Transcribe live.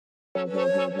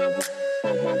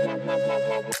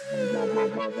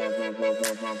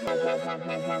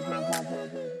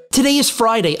Today is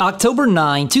Friday, October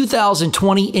 9,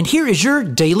 2020, and here is your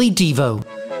Daily Devo.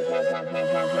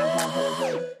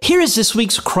 Here is this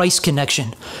week's Christ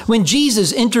connection. When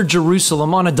Jesus entered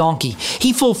Jerusalem on a donkey,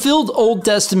 he fulfilled Old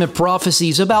Testament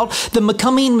prophecies about the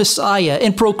coming Messiah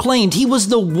and proclaimed he was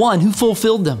the one who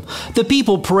fulfilled them. The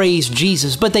people praised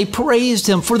Jesus, but they praised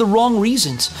him for the wrong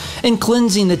reasons. In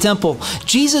cleansing the temple,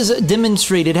 Jesus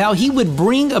demonstrated how he would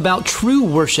bring about true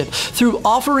worship through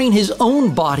offering his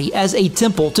own body as a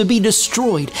temple to be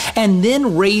destroyed and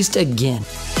then raised again.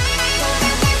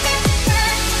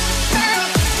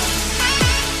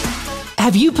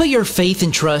 Have you put your faith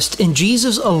and trust in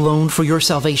Jesus alone for your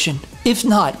salvation? If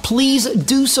not, please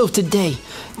do so today.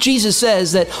 Jesus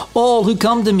says that all who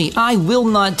come to me, I will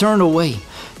not turn away.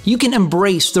 You can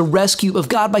embrace the rescue of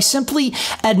God by simply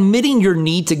admitting your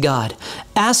need to God,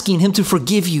 asking him to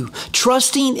forgive you,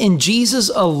 trusting in Jesus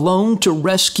alone to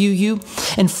rescue you,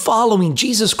 and following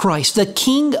Jesus Christ, the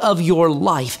King of your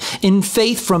life, in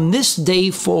faith from this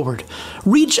day forward.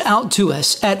 Reach out to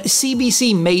us at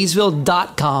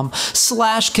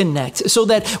cbcmaysville.com/connect so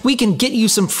that we can get you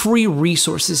some free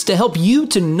resources to help you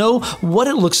to know what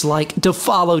it looks like to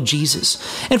follow Jesus.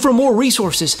 And for more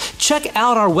resources, check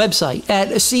out our website at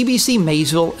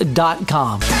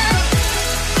cbcmaysville.com.